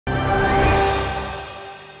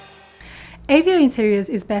Aviointeriors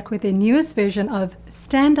is back with their newest version of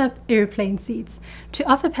stand-up airplane seats to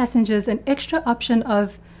offer passengers an extra option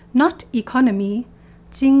of not economy,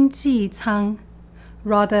 经济舱,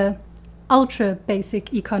 rather ultra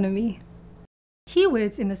basic economy.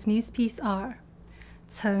 Keywords in this news piece are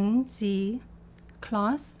层级,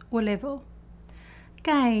 class or level,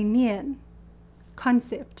 概念,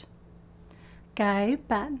 concept, 改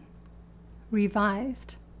版,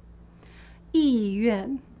 revised, 意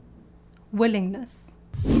愿, willingness.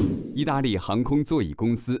 意大利航空座椅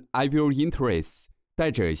公司 Aviointeriors 带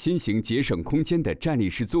着新型节省空间的站立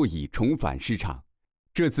式座椅重返市场，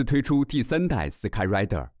这次推出第3代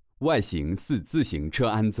Skyrider， 外形似自行车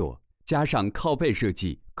安座，加上靠背设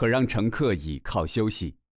计，可让乘客倚靠休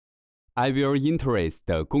息。Aviointeriors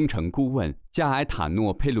的工程顾问加埃塔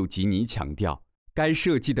诺·佩鲁吉尼强调，该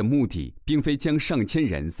设计的目的并非将上千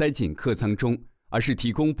人塞进客舱中，而是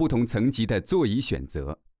提供不同层级的座椅选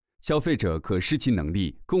择。消费者可视其能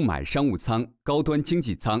力购买商务舱、高端经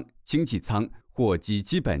济舱、经济舱或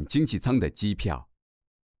基本经济舱的机票。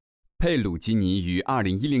佩鲁吉尼于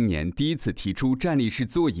2010年第一次提出站立式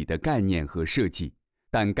座椅的概念和设计，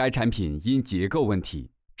但该产品因结构问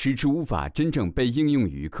题，迟迟无法真正被应用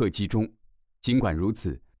于客机中。尽管如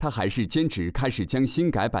此，他还是坚持开始将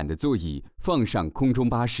新改版的座椅放上空中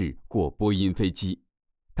巴士或波音飞机。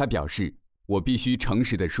他表示：“我必须诚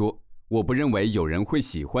实地说，我不认为有人会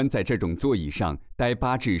喜欢在这种座椅上待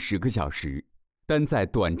8至10个小时，但在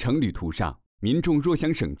短程旅途上，民众若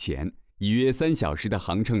想省钱，以约3小时的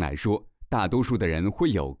航程来说，大多数的人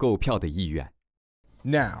会有购票的意愿。”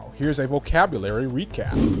 Now, here's a vocabulary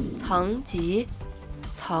recap. 层级，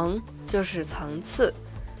层就是层次，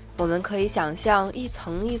我们可以想象一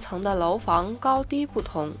层一层的楼房高低不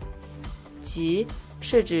同。级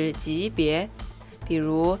是指级别，比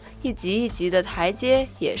如一级一级的台阶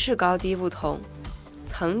也是高低不同。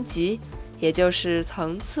层级也就是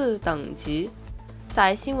层次等级。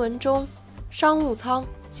在新闻中，商务舱、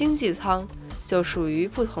经济舱就属于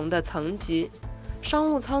不同的层级。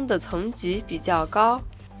商务舱的层级比较高。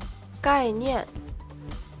概念，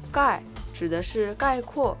概指的是概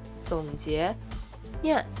括、总结，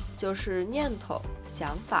念就是念头、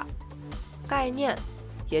想法。概念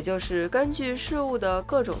也就是根据事物的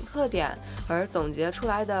各种特点而总结出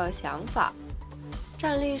来的想法。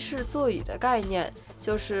站立式座椅的概念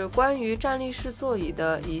就是关于站立式座椅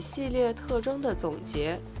的一系列特征的总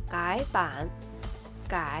结。改版，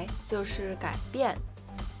改就是改变，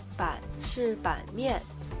版是版面，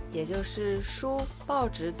也就是书、报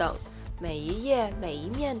纸等每一页每一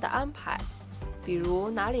面的安排，比如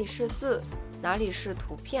哪里是字，哪里是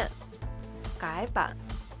图片。改版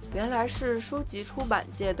原来是书籍出版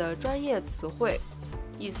界的专业词汇，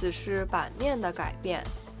意思是版面的改变，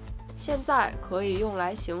现在可以用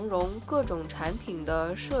来形容各种产品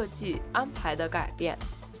的设计安排的改变。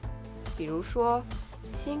比如说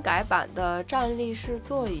新改版的站立式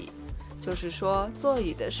座椅，就是说座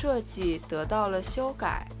椅的设计得到了修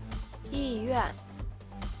改。意愿，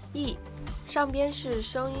意上边是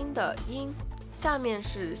声音的音，下面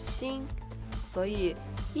是心，所以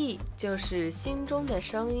意就是心中的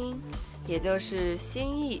声音，也就是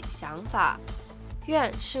心意、想法。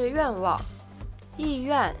愿是愿望，意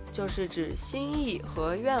愿就是指心意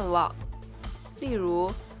和愿望。例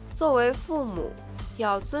如，作为父母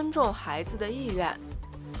要尊重孩子的意愿，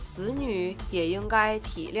子女也应该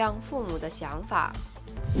体谅父母的想法。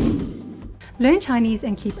Learn Chinese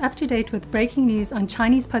and keep up to date with breaking news on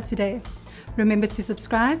ChinesePod Today. Remember to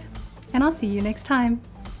subscribe, and I'll see you next time.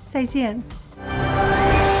 再见.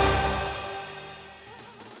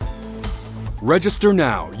 Register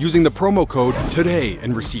now using the promo code TODAY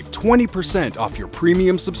and receive 20% off your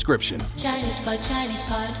premium subscription. ChinesePod,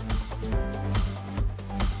 ChinesePod.